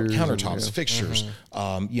conversation about countertops, fixtures,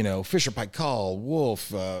 you know, Fisher Paykel,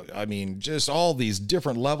 Wolf. I mean, just all these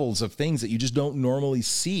different levels of things that you just don't normally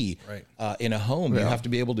see in a home. You have to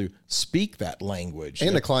be able to speak that language.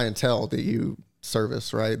 And the clientele that you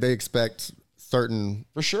service, right? They expect certain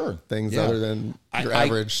things other than your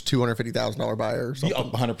average $250,000 buyer or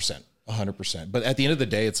something. 100%. But at the end of the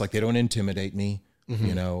day, it's like they don't intimidate me.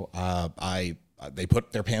 You know, they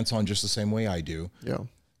put their pants on just the same way I do. Yeah.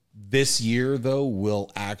 This year, though,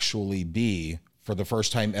 will actually be for the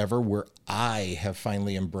first time ever where I have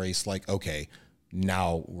finally embraced, like, okay,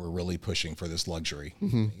 now we're really pushing for this luxury.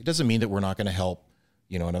 It doesn't mean that we're not going to help,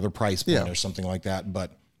 you know, another price point or something like that.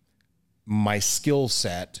 But my skill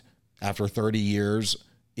set after 30 years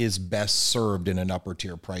is best served in an upper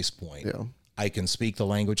tier price point. Yeah. I can speak the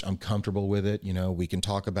language. I'm comfortable with it. You know, we can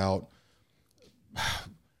talk about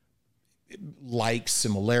likes,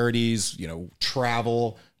 similarities, you know,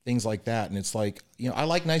 travel, things like that. And it's like, you know, I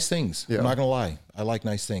like nice things. I'm not going to lie. I like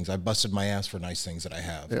nice things. I busted my ass for nice things that I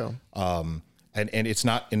have. And it's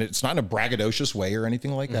not in a braggadocious way or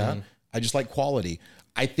anything like that. I just like quality.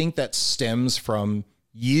 I think that stems from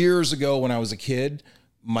years ago when I was a kid.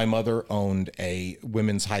 My mother owned a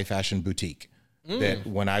women's high fashion boutique that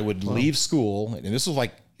when I would leave school, and this was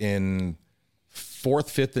like in 4th,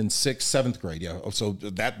 5th, and 6th, 7th grade. Yeah. So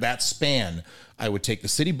that span, I would take the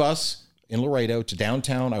city bus in Laredo to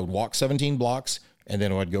downtown. I would walk 17 blocks, and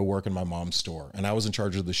then I'd go work in my mom's store. And I was in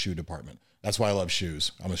charge of the shoe department. That's why I love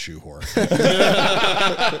shoes. I'm a shoe whore.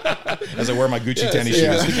 As I wear my Gucci tennis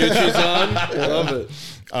shoes. The Gucci's on. I love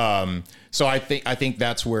it. So I think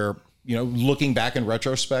that's where, you know, looking back in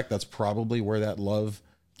retrospect, that's probably where that love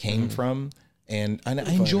came from. And I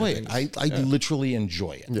enjoy it. I literally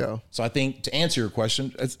enjoy it. Yeah. So I think to answer your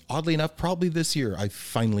question, it's, oddly enough, probably this year I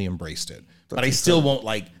finally embraced it. But I still won't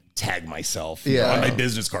like tag myself on my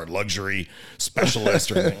business card, luxury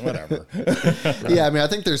specialist or anything, whatever. I mean, I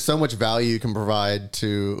think there's so much value you can provide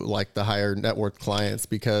to like the higher net worth clients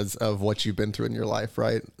because of what you've been through in your life,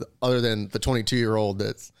 right? Other than the 22-year-old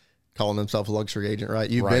that's calling himself a luxury agent, right?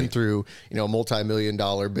 You've been through, you know,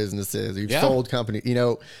 multi-million-dollar businesses. You've sold company, you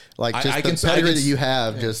know, like just the pedigree that you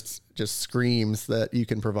have just screams that you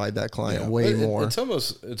can provide that client way more.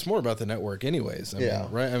 It's more about the network anyways. I mean,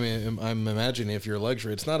 right? I mean, I'm imagining if you're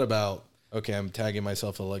luxury, it's not about, okay, I'm tagging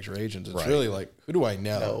myself a luxury agent. It's really like, who do I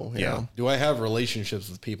know? Do I have relationships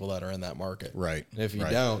with people that are in that market? Right. And if you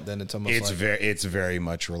don't, then it's almost it's very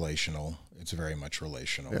much relational. It's very much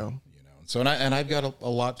relational. Yeah. So, and I've got a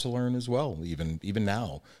lot to learn as well. Even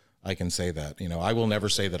now, I can say that, you know, I will never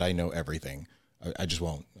say that I know everything. I just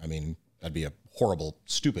won't. I mean, that'd be a horrible,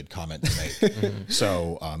 stupid comment to make.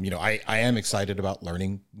 So, you know, I am excited about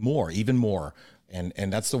learning more, even more. And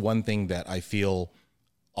that's the one thing that I feel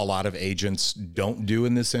a lot of agents don't do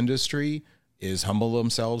in this industry is humble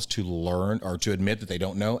themselves to learn or to admit that they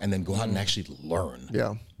don't know and then go out and actually learn.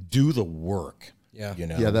 Yeah. Do the work. Yeah. You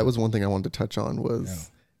know? Yeah. That was one thing I wanted to touch on was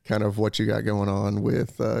kind of what you got going on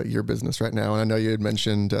with your business right now. And I know you had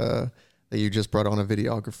mentioned that you just brought on a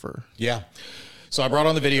videographer. Yeah. So I brought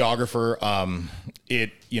on the videographer.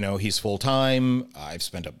 You know, he's full-time. I've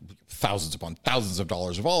spent thousands upon thousands of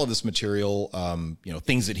dollars of all of this material, you know,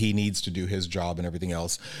 things that he needs to do his job and everything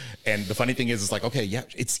else. And the funny thing is, it's like, okay, yeah,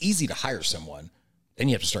 it's easy to hire someone. Then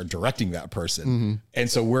you have to start directing that person. And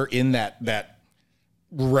so we're in that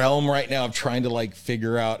realm right now of trying to like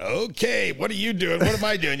figure out, okay, what are you doing? What am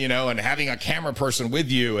I doing? You know, and having a camera person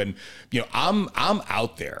with you. And, you know, I'm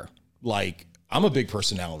out there. Like, I'm a big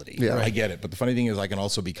personality. Yeah. I get it. But the funny thing is I can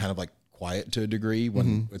also be kind of like quiet to a degree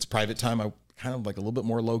when it's private time. I kind of like a little bit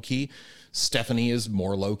more low key. Stephanie is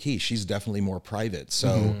more low key. She's definitely more private.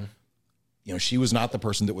 So, you know, she was not the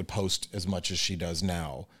person that would post as much as she does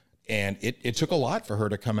now. And it took a lot for her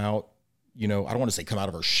to come out, you know, I don't want to say come out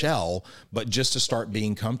of her shell, but just to start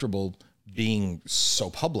being comfortable being so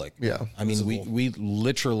public. Yeah. I mean, we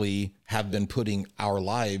literally have been putting our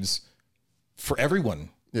lives for everyone,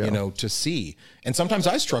 you know, to see. And sometimes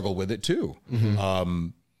I struggle with it too.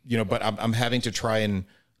 You know, but I'm having to try and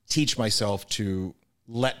teach myself to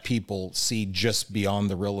let people see just beyond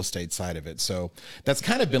the real estate side of it. So that's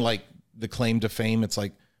kind of been like the claim to fame. It's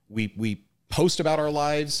like we post about our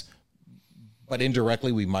lives, but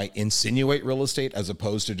indirectly we might insinuate real estate as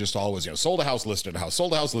opposed to just always, sold a house, listed a house,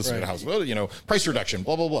 sold a house, listed a house, price reduction,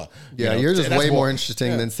 blah, blah, blah. Yeah, yours is way more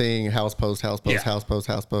interesting than seeing house post, house post, house post,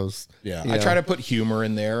 house post. Yeah, I try to put humor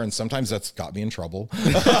in there, and sometimes that's got me in trouble.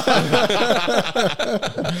 That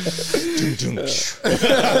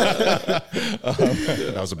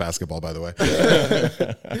was a basketball, by the way.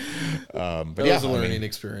 But that was a learning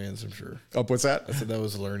experience, I'm sure. Oh, what's that? I said that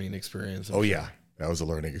was a learning experience. Oh, yeah. That was a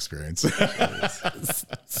learning experience.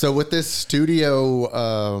 So with this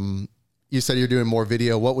studio, you said you're doing more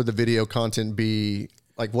video. What would the video content be?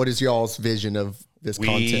 Like, what is y'all's vision of this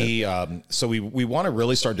content? So we want to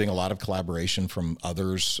really start doing a lot of collaboration from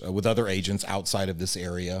others, with other agents outside of this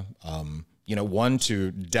area. One,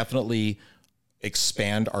 to definitely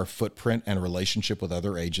expand our footprint and relationship with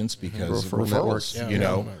other agents because referrals,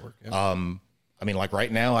 like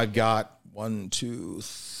right now I've got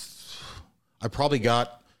I probably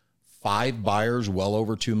got 5 buyers well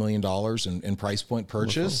over $2 million in price point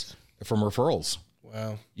purchase from referrals.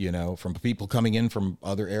 Wow. From people coming in from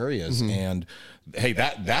other areas. And hey,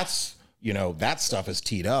 that's, that stuff is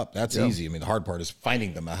teed up. That's easy. I mean, the hard part is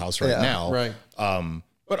finding them a house right now. Right.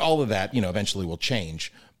 But all of that, eventually will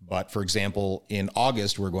change. But for example, in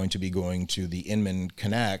August, we're going to be going to the Inman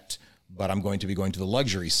Connect, but I'm going to be going to the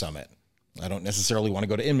Luxury Summit. I don't necessarily want to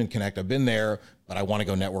go to Inman Connect. I've been there, but I want to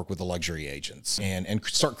go network with the luxury agents and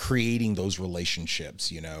start creating those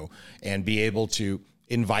relationships, and be able to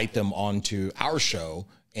invite them onto our show.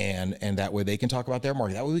 And that way they can talk about their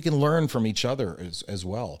market. That way we can learn from each other as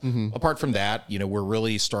well. Apart from that, we're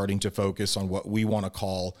really starting to focus on what we want to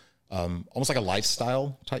call almost like a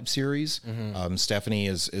lifestyle type series. Stephanie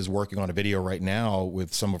is working on a video right now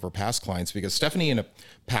with some of her past clients, because Stephanie in a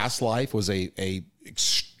past life was a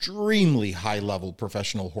extremely high level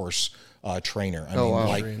professional horse trainer. I mean,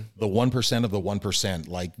 like the 1% of the 1%.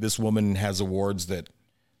 Like, this woman has awards that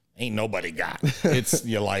ain't nobody got. It's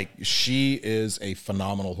she is a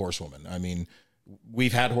phenomenal horsewoman. I mean,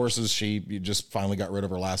 we've had horses. She just finally got rid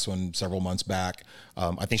of her last one several months back.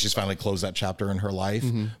 I think she's finally closed that chapter in her life.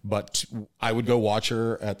 But I would go watch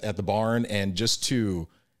her at the barn, and just to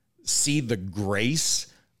see the grace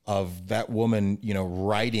of that woman,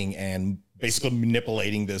 riding and basically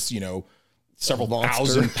manipulating this, several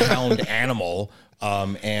thousand-pound animal,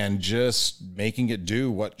 and just making it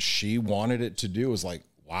do what she wanted it to do was like,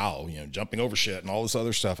 wow, jumping over shit and all this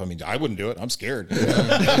other stuff. I mean, I wouldn't do it. I'm scared.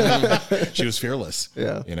 She was fearless.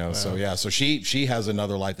 Yeah. So she has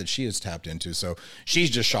another life that she has tapped into. So she's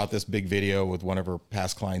just shot this big video with one of her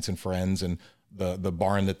past clients and friends, and the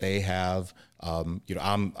barn that they have.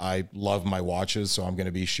 I love my watches, so I'm going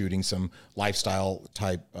to be shooting some lifestyle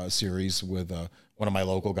type series with one of my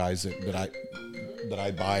local guys that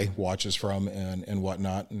I buy watches from and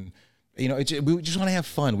whatnot. And we just want to have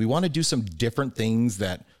fun. We want to do some different things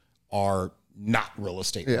that are not real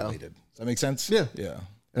estate related. Does that make sense? Yeah. Yeah.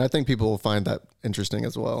 And I think people will find that interesting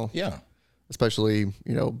as well. Yeah. Especially,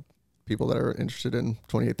 people that are interested in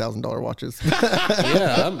 $28,000 watches.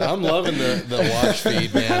 Yeah, I'm loving the watch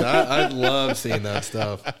feed, man. I love seeing that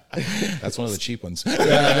stuff. That's one of the cheap ones. Yeah,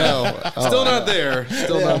 I know. Still not there.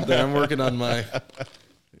 Not there. I'm working on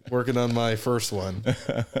my first one.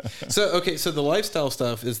 So the lifestyle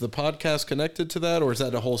stuff, is the podcast connected to that, or is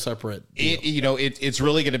that a whole separate deal? It's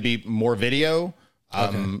really going to be more video.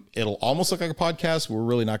 It'll almost look like a podcast. We're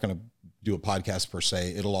really not going to do a podcast per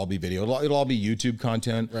se. It'll all be video. It'll all be YouTube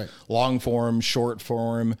content, right? Long form, short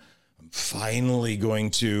form. I'm finally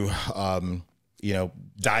going to,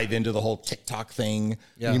 dive into the whole TikTok thing.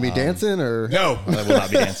 Yeah. You be dancing or? No, I will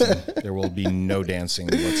not be dancing. There will be no dancing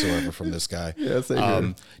whatsoever from this guy. Yes,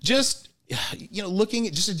 just, looking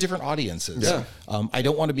at just different audiences. Yeah. I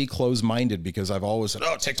don't want to be closed-minded, because I've always said,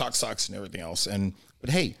 TikTok sucks and everything else.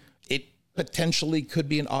 But hey, it potentially could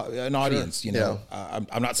be an audience, Sure.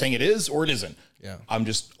 I'm not saying it is or it isn't. Yeah. I'm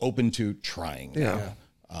just open to trying. Yeah.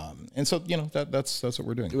 And so, that's what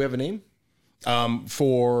we're doing. Do we have a name?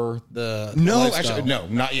 For the no, lifestyle? actually, no,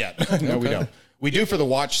 not yet. No, we don't. We do for the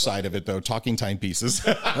watch side of it though. Talking timepieces.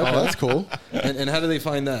 Oh, that's cool. And how do they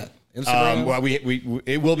find that? Instagram? Well,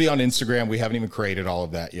 it will be on Instagram. We haven't even created all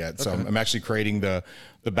of that yet. So I'm actually creating the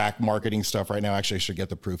back marketing stuff right now. Actually, I should get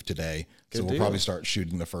the proof today. So we'll probably start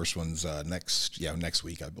shooting the first ones next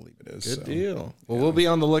week, I believe it is. Good deal. Well, we'll be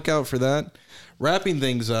on the lookout for that. Wrapping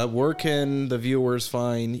things up, where can the viewers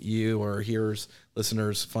find you, or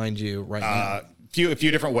listeners find you right now? A few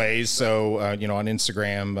different ways. So, on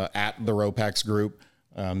Instagram, at the Ropax Group.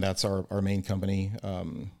 That's our main company,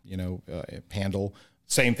 handle.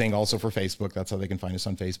 Same thing also for Facebook. That's how they can find us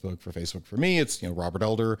on Facebook. For Facebook for me, it's Robert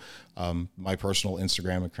Elder. My personal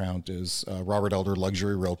Instagram account is Robert Elder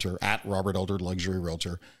Luxury Realtor, at Robert Elder Luxury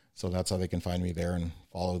Realtor. So that's how they can find me there and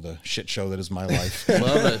follow the shit show that is my life.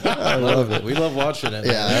 Love it. I love it. We love watching it.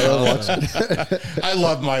 Yeah, I love watching it. I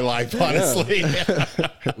love my life, honestly. Yeah.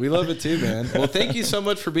 We love it too, man. Well, thank you so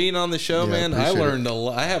much for being on the show, man. I learned a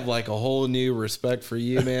lot. I have like a whole new respect for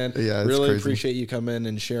you, man. Yeah, really crazy. Appreciate you coming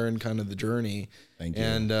and sharing kind of the journey. Thank you.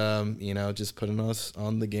 And, just putting us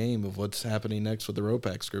on the game of what's happening next with the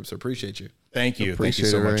Ropex group. So appreciate you. Thank you. Thank you Appreciate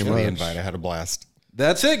so it much very for the much. invite. I had a blast.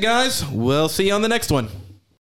 That's it, guys. We'll see you on the next one.